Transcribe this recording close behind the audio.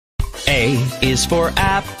A is for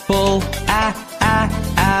apple,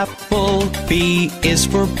 apple. B is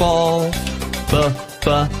for ball,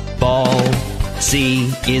 ball.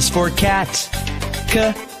 C is for cat,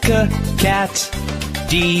 cat.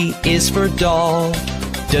 D is for doll,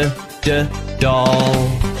 doll.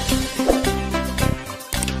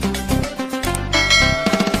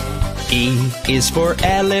 E is for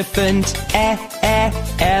elephant,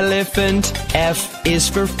 elephant. F is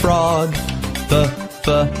for frog,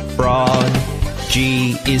 frog.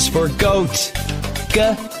 G is for goat,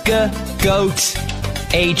 goat.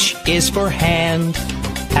 H is for hand,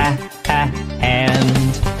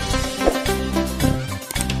 hand.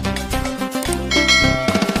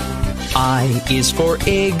 I is for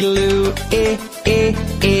igloo,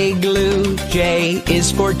 igloo. J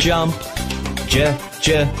is for jump,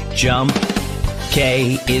 jump.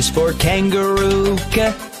 K is for kangaroo,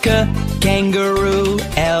 kangaroo.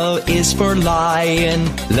 L is for lion,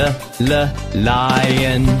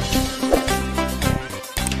 lion.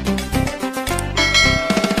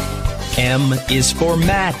 M is for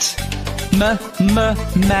mat,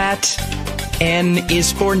 mat. N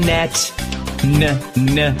is for net,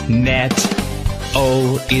 net.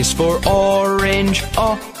 O is for orange,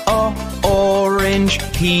 orange.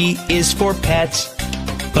 P is for pet,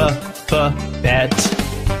 pet.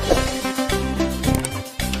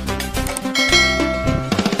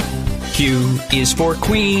 Q is for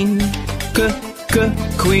queen,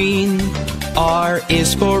 queen. R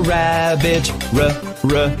is for rabbit,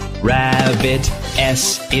 rabbit.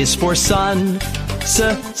 S is for sun,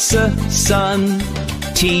 sun.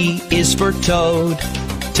 T is for toad,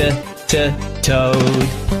 toad.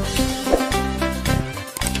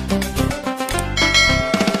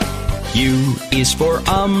 U is for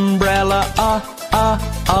umbrella,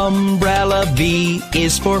 umbrella. V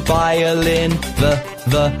is for violin,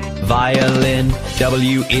 the violin.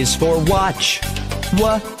 W is for watch,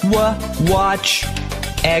 watch.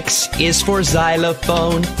 X is for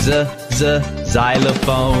xylophone,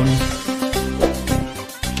 xylophone.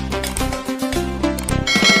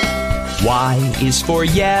 Y is for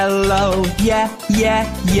yellow,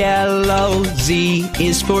 yellow. Z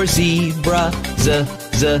is for zebra,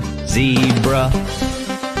 zebra.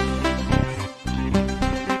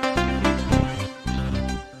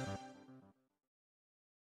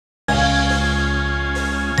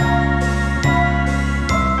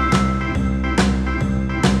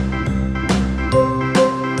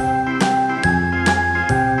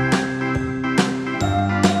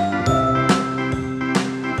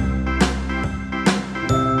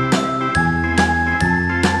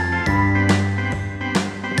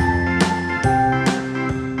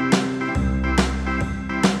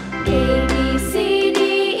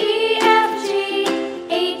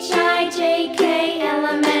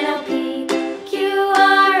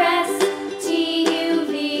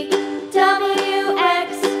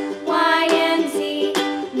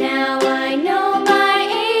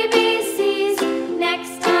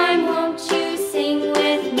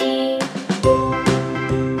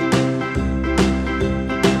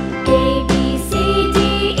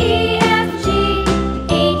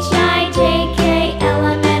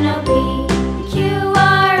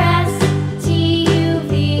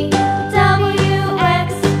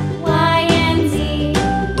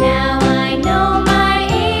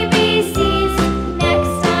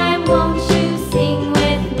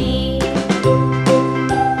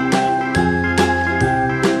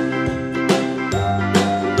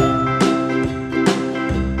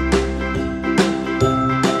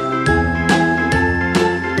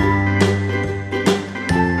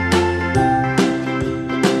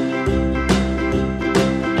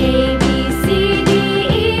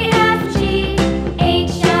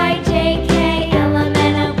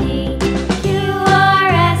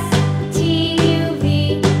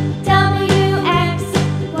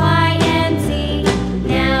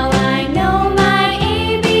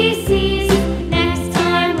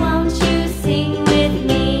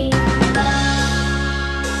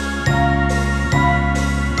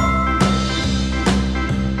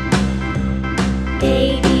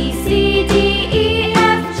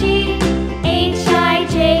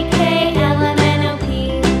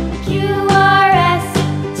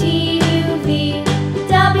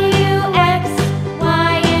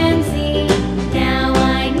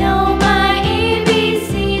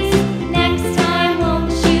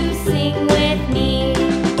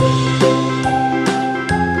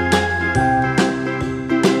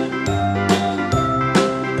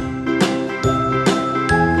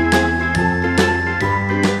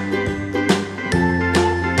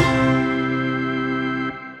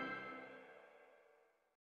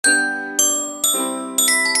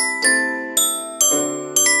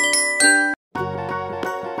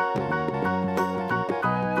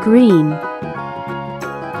 green.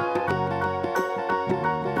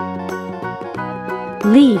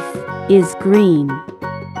 Leaf is green.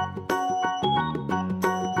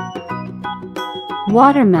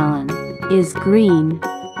 Watermelon is green.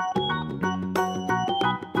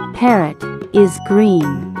 Parrot is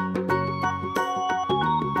green.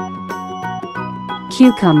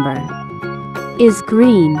 Cucumber is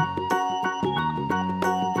green.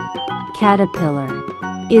 Caterpillar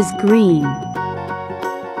is green.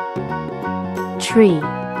 Tree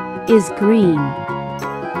is green.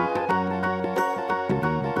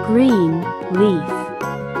 Green leaf.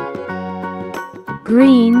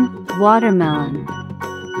 Green watermelon.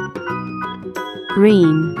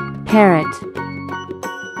 Green parrot.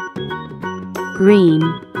 Green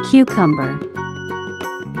cucumber.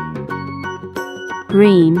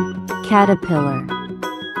 Green caterpillar.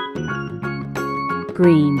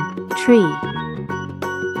 Green tree.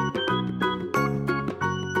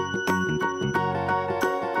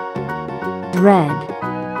 Red.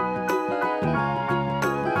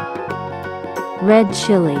 Red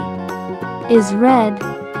chili is red.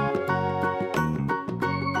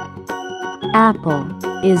 Apple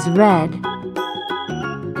is red.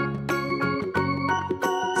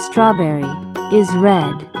 Strawberry is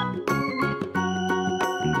red.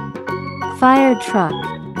 Fire truck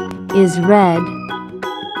is red.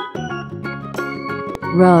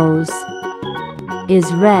 Rose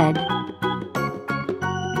is red.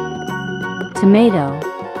 Tomato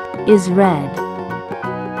is red.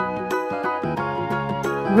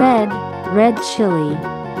 Red chili.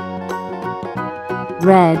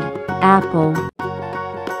 Red apple.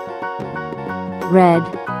 Red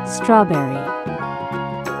strawberry.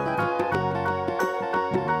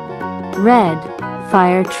 Red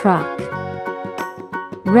fire truck.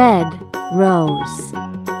 Red rose.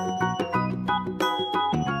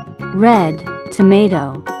 Red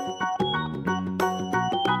tomato.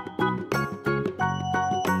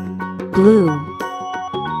 Blue.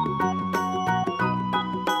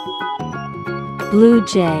 Blue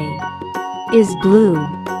jay is blue.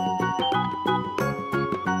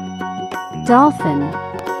 Dolphin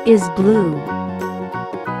is blue.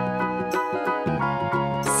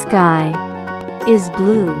 Sky is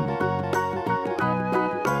blue.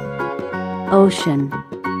 Ocean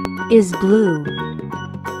is blue.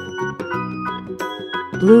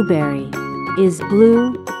 Blueberry is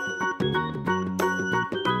blue.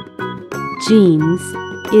 Jeans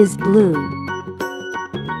is blue.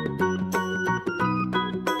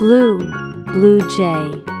 Blue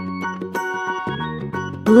jay.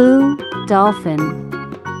 Blue dolphin.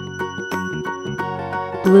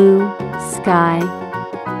 Blue sky.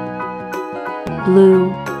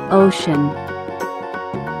 Blue ocean.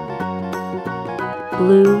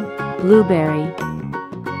 Blueberry.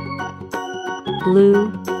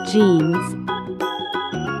 Blue jeans.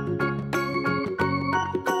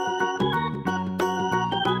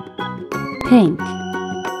 Pink.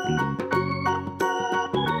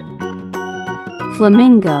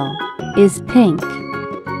 Flamingo is pink.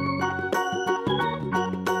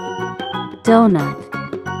 Donut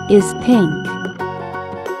is pink.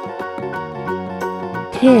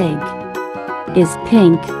 Pig is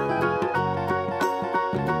pink.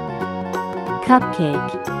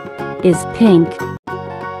 Cupcake is pink.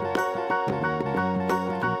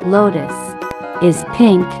 Lotus is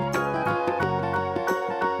pink.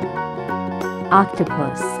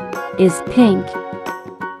 Octopus is pink.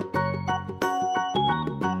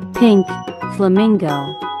 Pink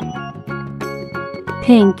flamingo.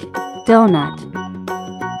 Pink donut.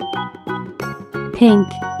 Pink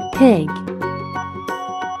pig.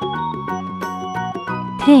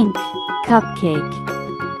 Pink cupcake.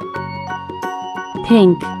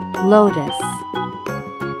 Pink lotus.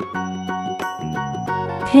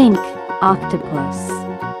 Pink octopus.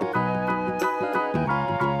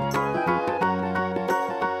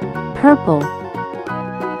 Purple.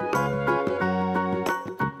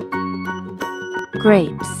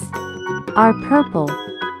 Grapes are purple.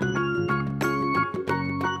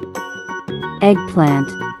 Eggplant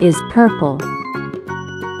is purple.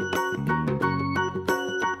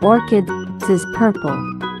 Orchid is purple.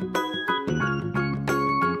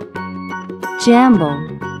 Jamble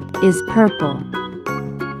is purple.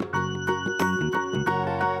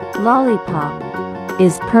 Lollipop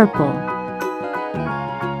is purple.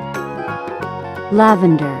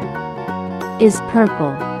 Lavender is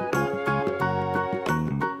purple.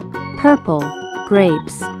 Purple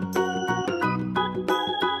grapes.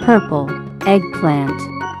 Purple eggplant.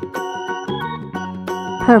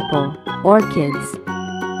 Purple orchids.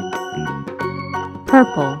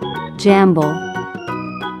 Purple jamble.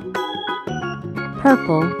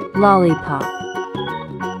 Purple lollipop.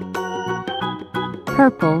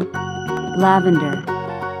 Purple lavender.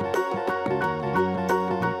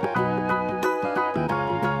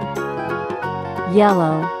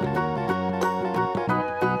 Yellow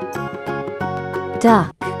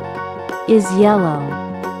duck is yellow.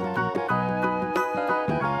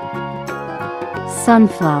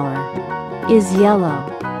 Sunflower is yellow.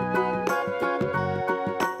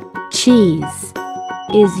 Cheese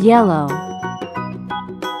is yellow.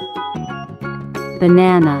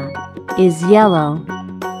 Banana is yellow.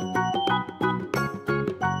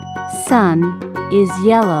 Sun is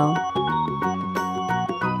yellow.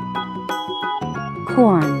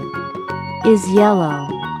 Corn is yellow.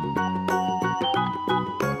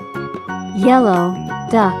 Yellow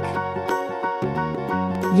duck.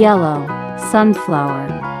 Yellow sunflower.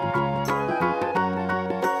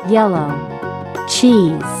 Yellow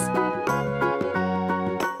cheese.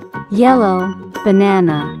 Yellow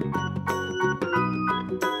banana.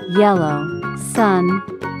 Yellow sun.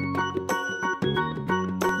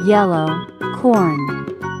 Yellow corn.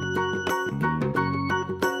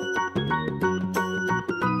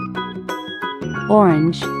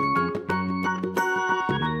 Orange.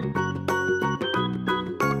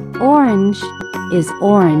 Orange is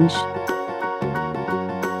orange.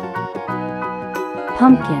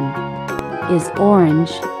 Pumpkin is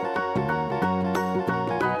orange.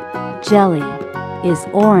 Jelly is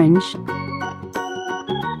orange.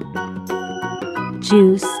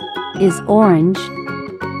 Juice is orange.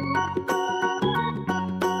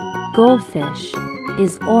 Goldfish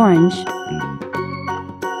is orange.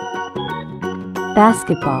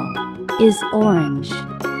 Basketball is orange.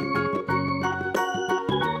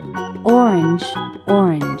 Orange,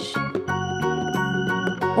 orange.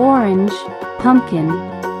 Orange pumpkin.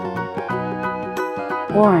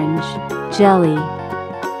 Orange jelly.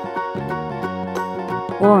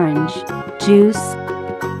 Orange juice.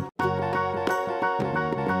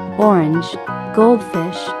 Orange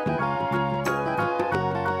goldfish.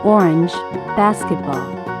 Orange basketball.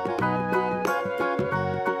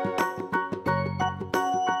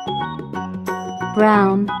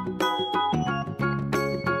 Brown.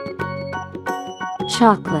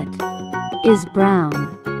 Chocolate is brown.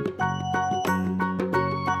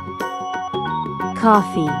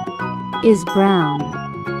 Coffee is brown.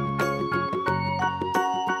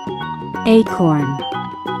 Acorn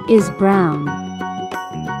is brown.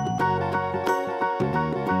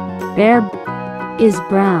 Bear is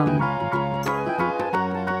brown.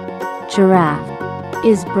 Giraffe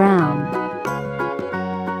is brown.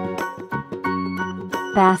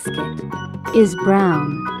 Basket is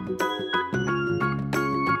brown.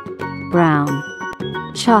 Brown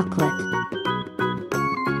chocolate.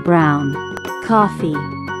 Brown coffee.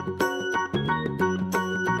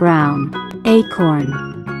 Brown acorn.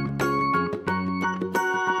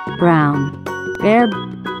 Brown bear.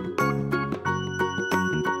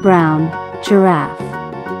 Brown giraffe.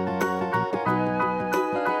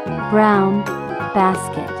 Brown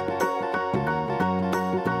basket.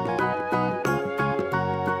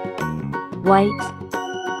 White.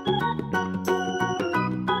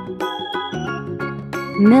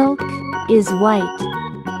 Milk is white.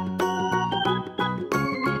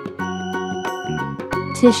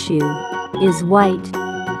 Tissue is white.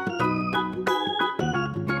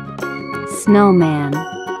 Snowman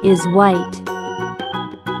is white.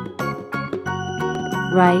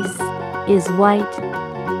 Rice is white.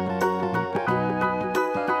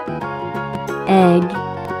 Egg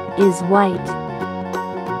is white.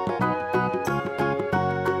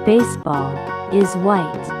 Baseball is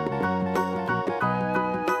white.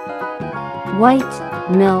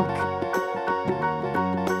 White milk.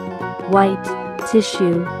 White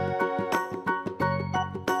tissue.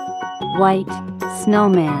 White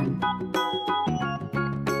snowman.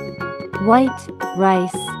 White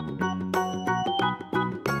rice.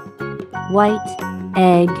 White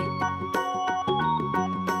egg.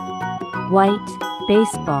 White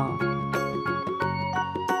baseball.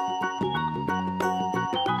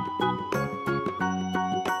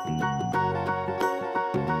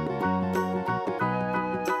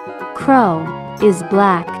 Crow is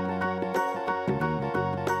black.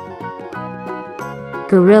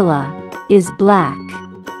 Gorilla is black.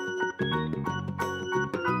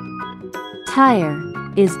 Tire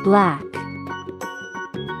is black.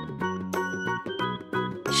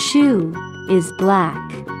 Shoe is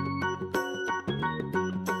black.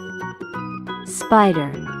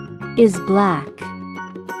 Spider is black.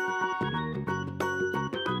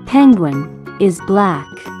 Penguin is black.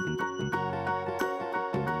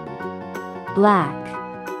 Black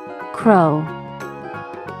crow.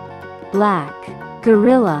 Black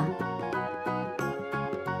gorilla,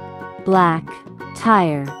 black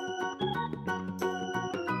tire,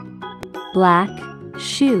 black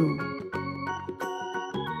shoe,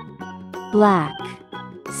 black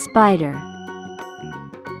spider,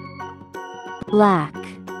 black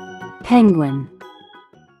penguin.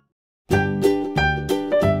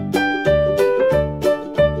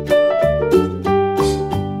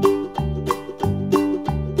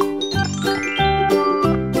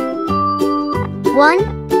 One,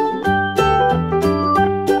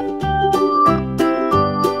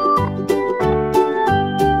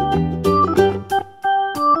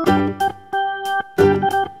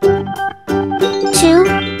 two,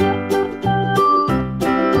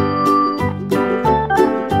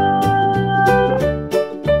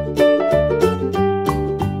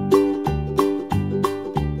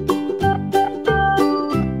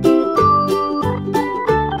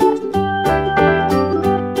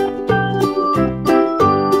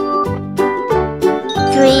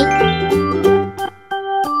 three,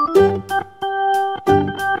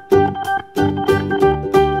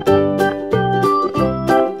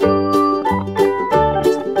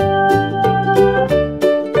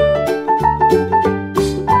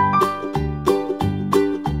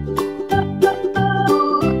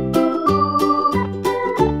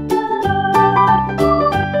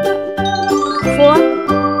 four,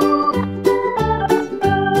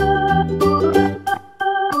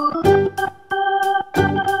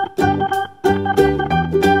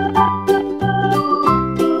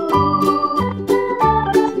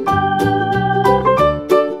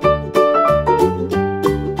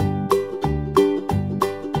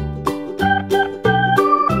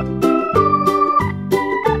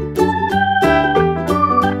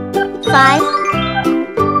 five,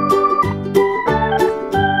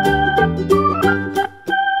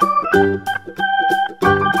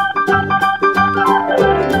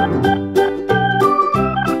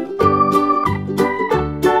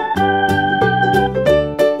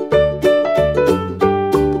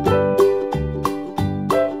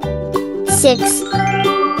 six,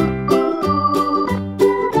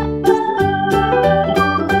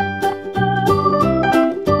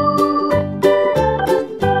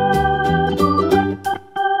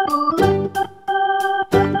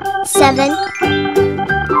 seven,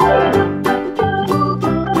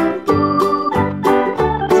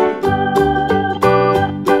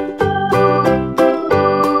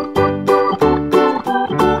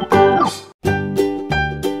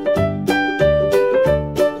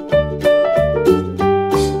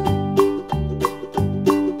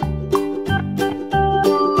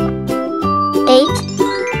 eight,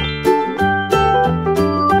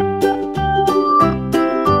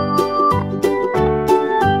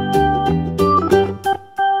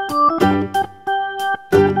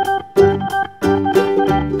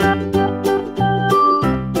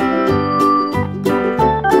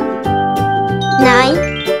 nine,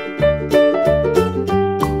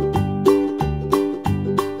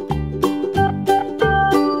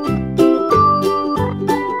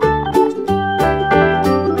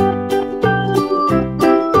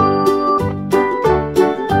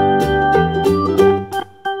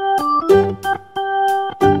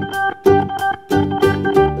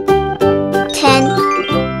 10,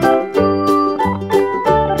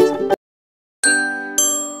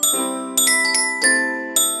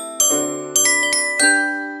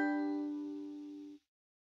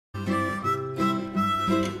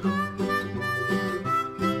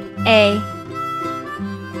 A.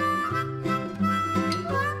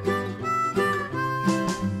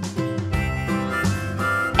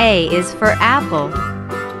 A is for apple.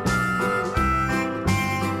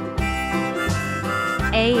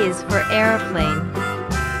 A is for airplane.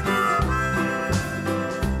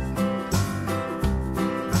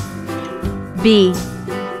 B.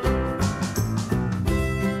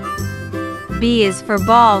 B is for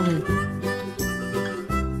ball.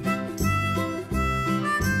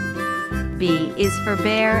 B is for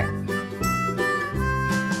bear.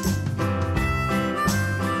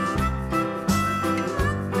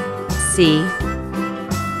 C.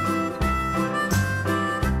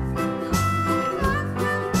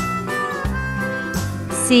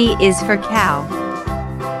 C is for cow.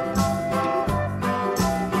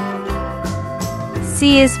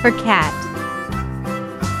 C is for cat.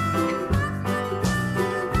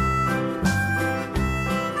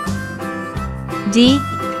 D.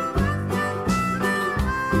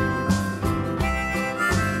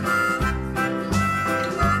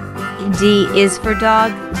 D is for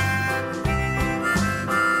dog.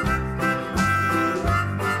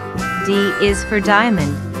 D is for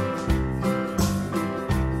diamond.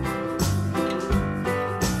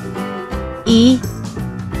 E.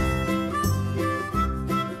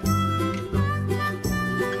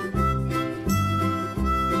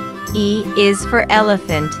 E is for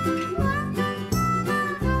elephant.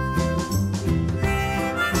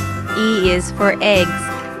 E is for eggs.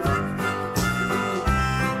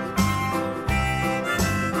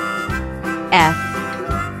 F.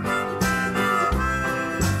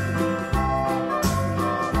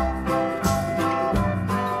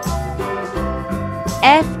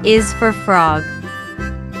 F is for frog.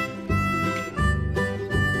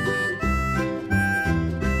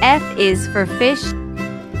 F is for fish.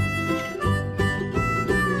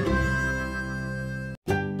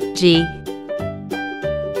 G.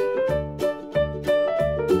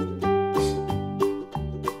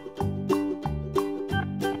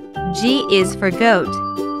 G is for goat.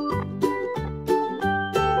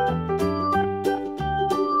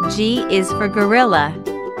 G is for gorilla.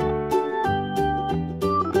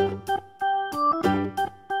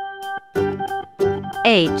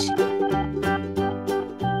 H.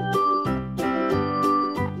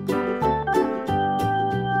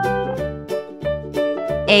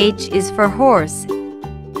 H is for horse.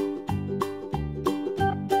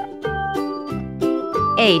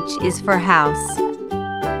 H is for house.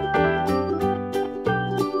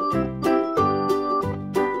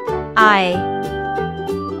 I.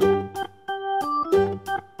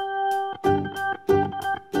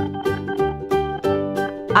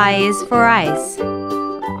 I is for ice.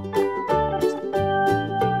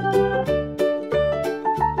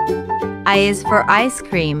 I is for ice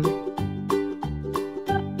cream.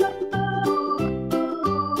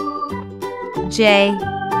 J.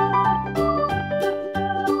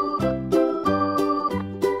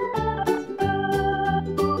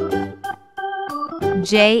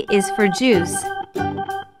 J is for juice.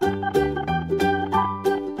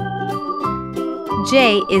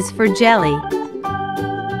 J is for jelly.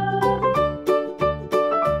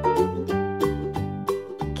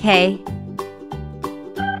 K.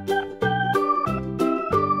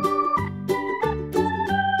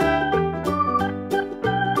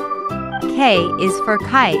 K is for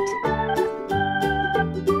kite.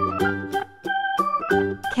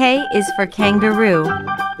 K is for kangaroo.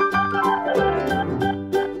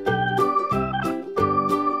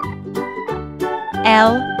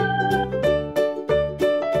 L.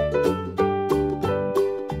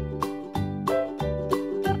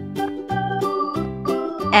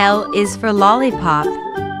 L is for lollipop.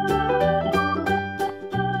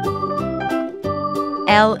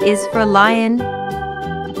 L is for lion.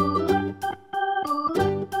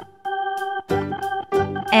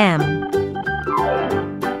 M.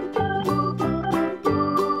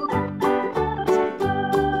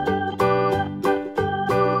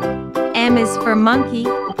 M is for monkey.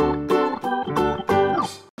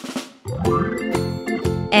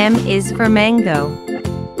 M is for mango.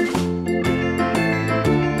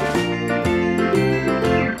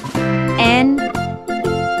 N.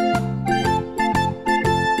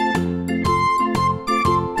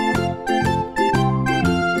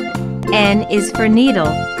 N is for needle.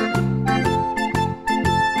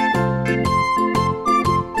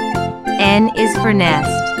 N is for nest.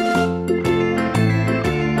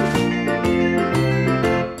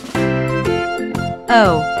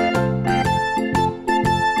 O.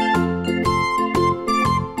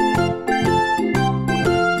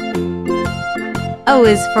 O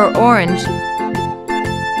is for orange.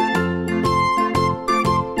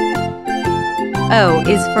 O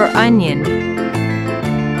is for onion.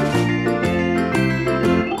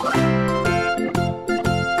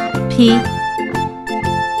 P.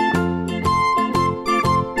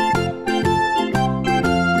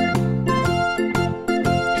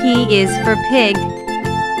 P is for pig.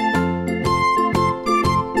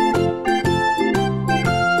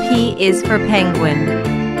 P is for penguin.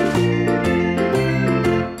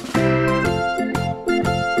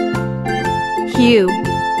 Q.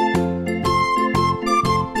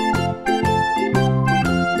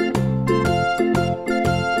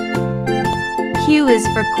 Q is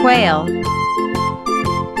for quail.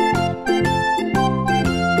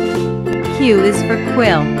 Q is for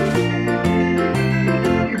quill.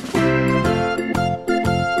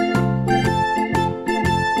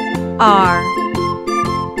 R.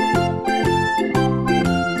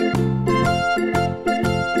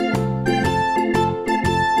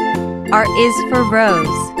 R is for rose.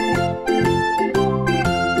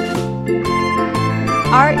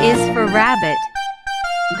 R is for rabbit.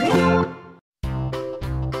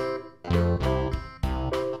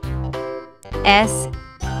 S.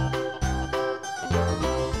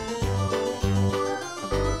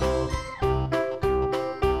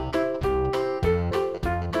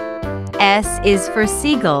 S is for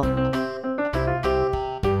seagull.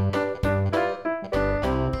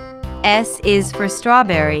 S is for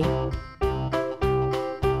strawberry.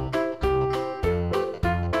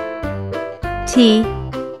 T.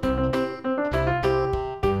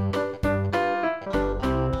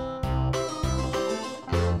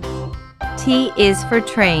 T is for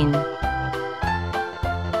train.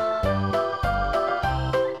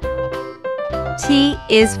 T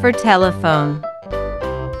is for telephone.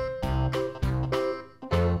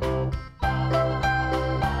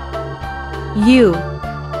 U.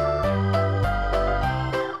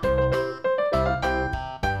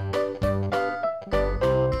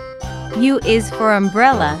 U is for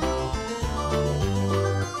umbrella.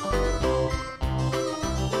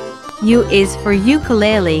 U is for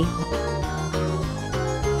ukulele.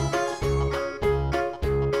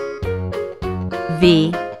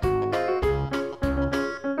 V.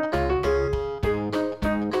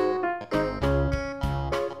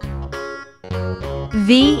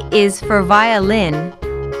 V is for violin.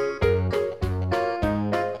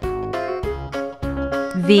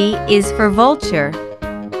 V is for vulture.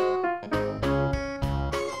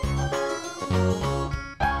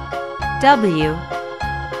 W.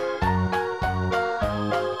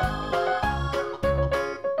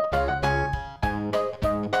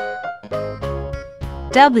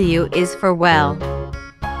 W is for well.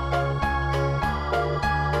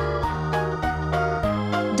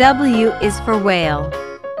 W is for whale.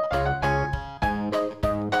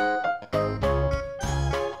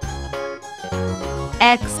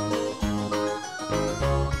 X.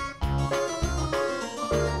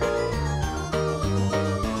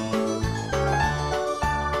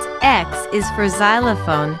 X is for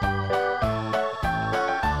xylophone.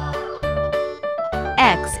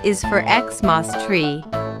 X is for Xmas tree.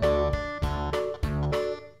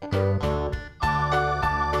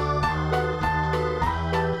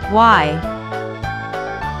 Y.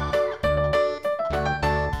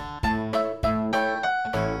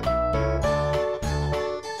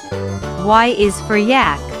 Y is for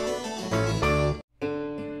yak.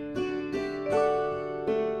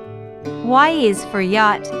 Y is for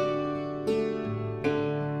yacht.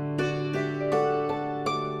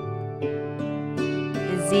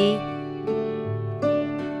 Z.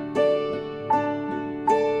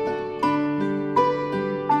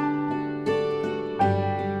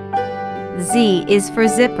 Z is for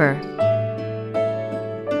zipper.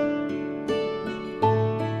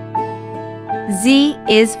 Z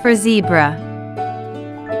is for zebra.